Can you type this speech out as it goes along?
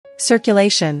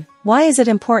Circulation. Why is it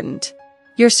important?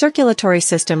 Your circulatory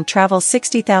system travels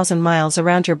 60,000 miles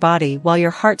around your body while your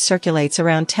heart circulates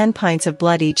around 10 pints of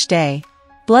blood each day.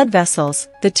 Blood vessels,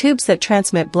 the tubes that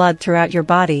transmit blood throughout your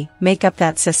body, make up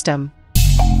that system.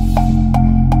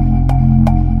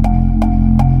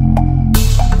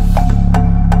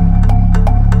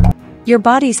 Your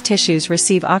body's tissues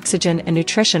receive oxygen and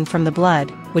nutrition from the blood,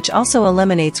 which also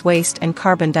eliminates waste and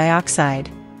carbon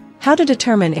dioxide. How to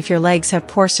determine if your legs have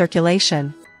poor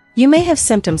circulation? You may have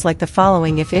symptoms like the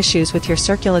following if issues with your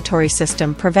circulatory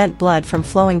system prevent blood from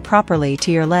flowing properly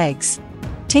to your legs.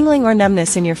 Tingling or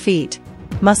numbness in your feet.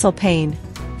 Muscle pain.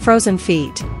 Frozen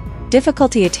feet.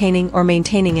 Difficulty attaining or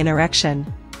maintaining an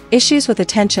erection. Issues with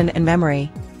attention and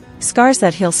memory. Scars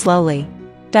that heal slowly.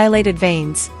 Dilated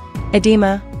veins.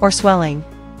 Edema, or swelling.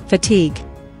 Fatigue.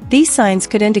 These signs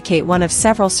could indicate one of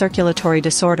several circulatory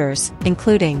disorders,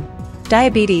 including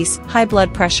diabetes, high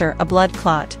blood pressure, a blood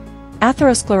clot,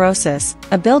 atherosclerosis,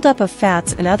 a buildup of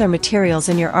fats and other materials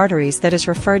in your arteries that is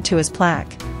referred to as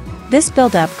plaque. This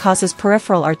buildup causes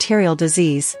peripheral arterial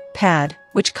disease, PAD,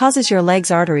 which causes your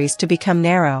legs' arteries to become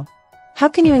narrow. How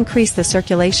can you increase the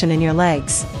circulation in your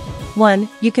legs? 1.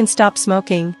 You can stop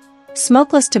smoking.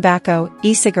 Smokeless tobacco,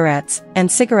 e-cigarettes, and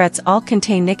cigarettes all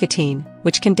contain nicotine,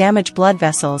 which can damage blood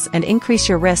vessels and increase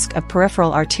your risk of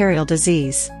peripheral arterial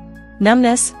disease.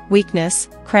 Numbness, weakness,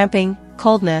 cramping,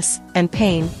 coldness, and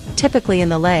pain, typically in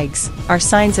the legs, are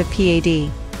signs of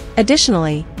PAD.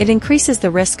 Additionally, it increases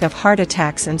the risk of heart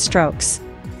attacks and strokes.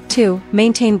 2.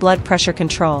 Maintain blood pressure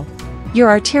control. Your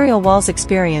arterial walls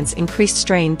experience increased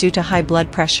strain due to high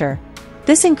blood pressure.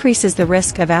 This increases the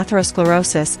risk of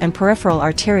atherosclerosis and peripheral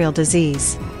arterial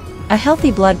disease. A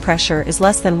healthy blood pressure is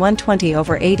less than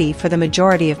 120/80 for the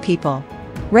majority of people.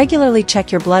 Regularly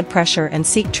check your blood pressure and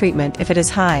seek treatment if it is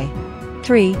high.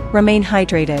 3. Remain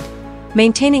hydrated.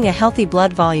 Maintaining a healthy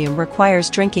blood volume requires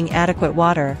drinking adequate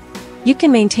water. You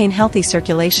can maintain healthy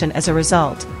circulation as a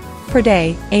result. Per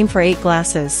day, aim for 8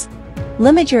 glasses.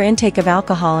 Limit your intake of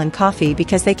alcohol and coffee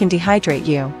because they can dehydrate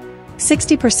you.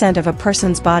 60% of a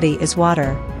person's body is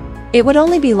water. It would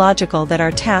only be logical that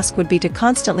our task would be to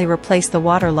constantly replace the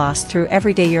water lost through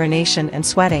everyday urination and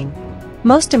sweating.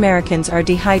 Most Americans are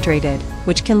dehydrated,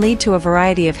 which can lead to a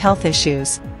variety of health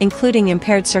issues, including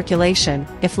impaired circulation,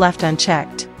 if left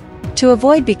unchecked. To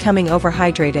avoid becoming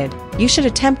overhydrated, you should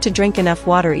attempt to drink enough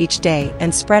water each day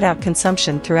and spread out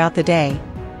consumption throughout the day.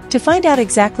 To find out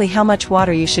exactly how much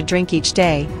water you should drink each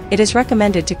day, it is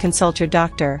recommended to consult your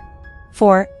doctor.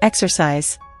 4.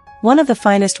 Exercise. One of the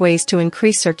finest ways to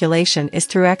increase circulation is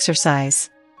through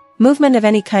exercise. Movement of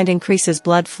any kind increases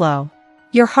blood flow.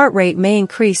 Your heart rate may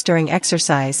increase during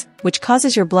exercise, which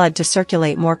causes your blood to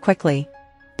circulate more quickly.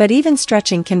 But even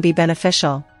stretching can be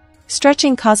beneficial.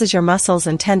 Stretching causes your muscles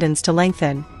and tendons to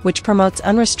lengthen, which promotes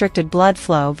unrestricted blood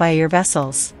flow via your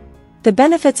vessels. The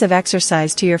benefits of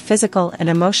exercise to your physical and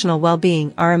emotional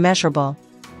well-being are immeasurable.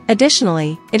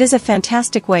 Additionally, it is a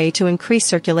fantastic way to increase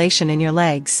circulation in your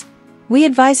legs. We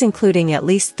advise including at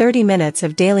least 30 minutes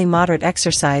of daily moderate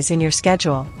exercise in your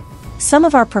schedule. Some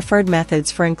of our preferred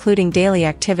methods for including daily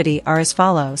activity are as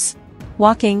follows: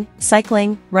 walking,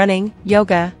 cycling, running,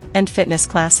 yoga, and fitness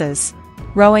classes.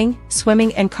 Rowing,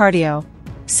 swimming, and cardio.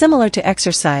 Similar to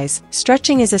exercise,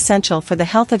 stretching is essential for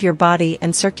the health of your body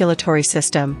and circulatory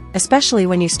system, especially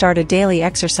when you start a daily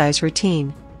exercise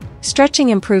routine. Stretching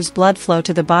improves blood flow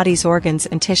to the body's organs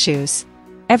and tissues.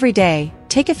 Every day,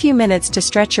 take a few minutes to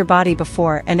stretch your body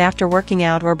before and after working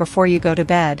out or before you go to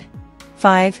bed.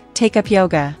 5. Take up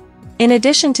yoga. In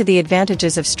addition to the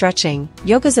advantages of stretching,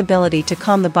 yoga's ability to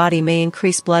calm the body may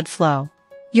increase blood flow.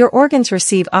 Your organs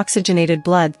receive oxygenated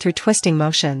blood through twisting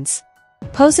motions.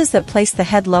 Poses that place the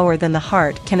head lower than the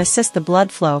heart can assist the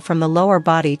blood flow from the lower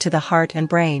body to the heart and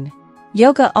brain.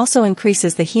 Yoga also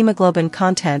increases the hemoglobin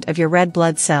content of your red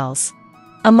blood cells.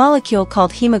 A molecule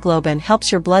called hemoglobin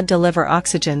helps your blood deliver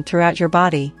oxygen throughout your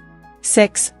body.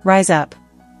 6. Rise up.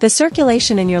 The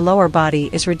circulation in your lower body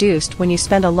is reduced when you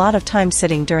spend a lot of time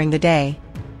sitting during the day,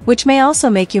 which may also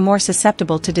make you more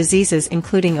susceptible to diseases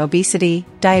including obesity,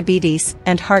 diabetes,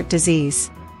 and heart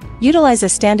disease. Utilize a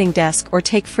standing desk or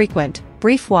take frequent,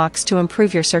 brief walks to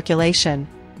improve your circulation.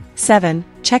 7.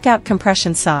 Check out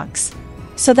compression socks.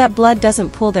 So that blood doesn't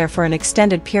pool there for an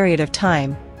extended period of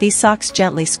time, these socks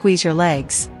gently squeeze your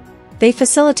legs. They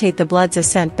facilitate the blood's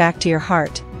ascent back to your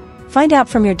heart. Find out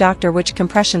from your doctor which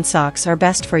compression socks are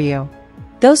best for you.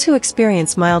 Those who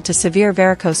experience mild to severe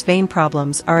varicose vein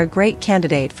problems are a great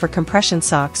candidate for compression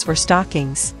socks or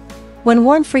stockings. When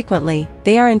worn frequently,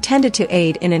 they are intended to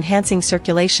aid in enhancing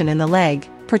circulation in the leg,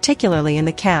 particularly in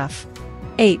the calf.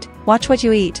 8. Watch what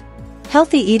you eat.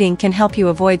 Healthy eating can help you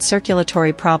avoid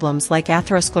circulatory problems like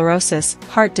atherosclerosis,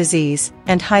 heart disease,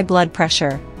 and high blood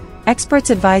pressure. Experts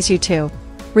advise you to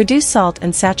reduce salt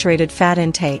and saturated fat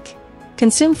intake.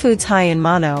 Consume foods high in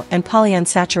mono and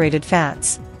polyunsaturated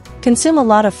fats. Consume a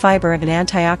lot of fiber and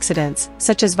antioxidants,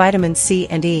 such as vitamins C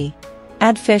and E.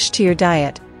 Add fish to your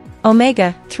diet.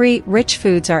 Omega-3 rich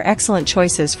foods are excellent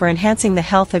choices for enhancing the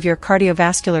health of your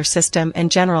cardiovascular system and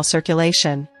general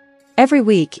circulation. Every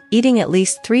week, eating at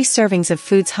least 3 servings of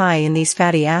foods high in these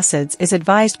fatty acids is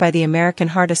advised by the American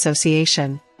Heart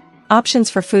Association. Options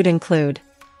for food include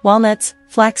walnuts,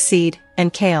 flaxseed,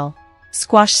 and kale,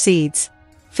 squash seeds,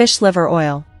 fish liver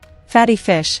oil, fatty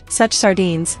fish, such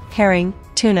sardines, herring,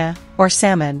 tuna, or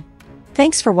salmon.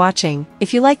 Thanks for watching.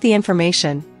 If you like the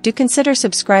information, do consider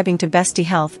subscribing to Bestie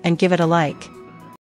Health and give it a like.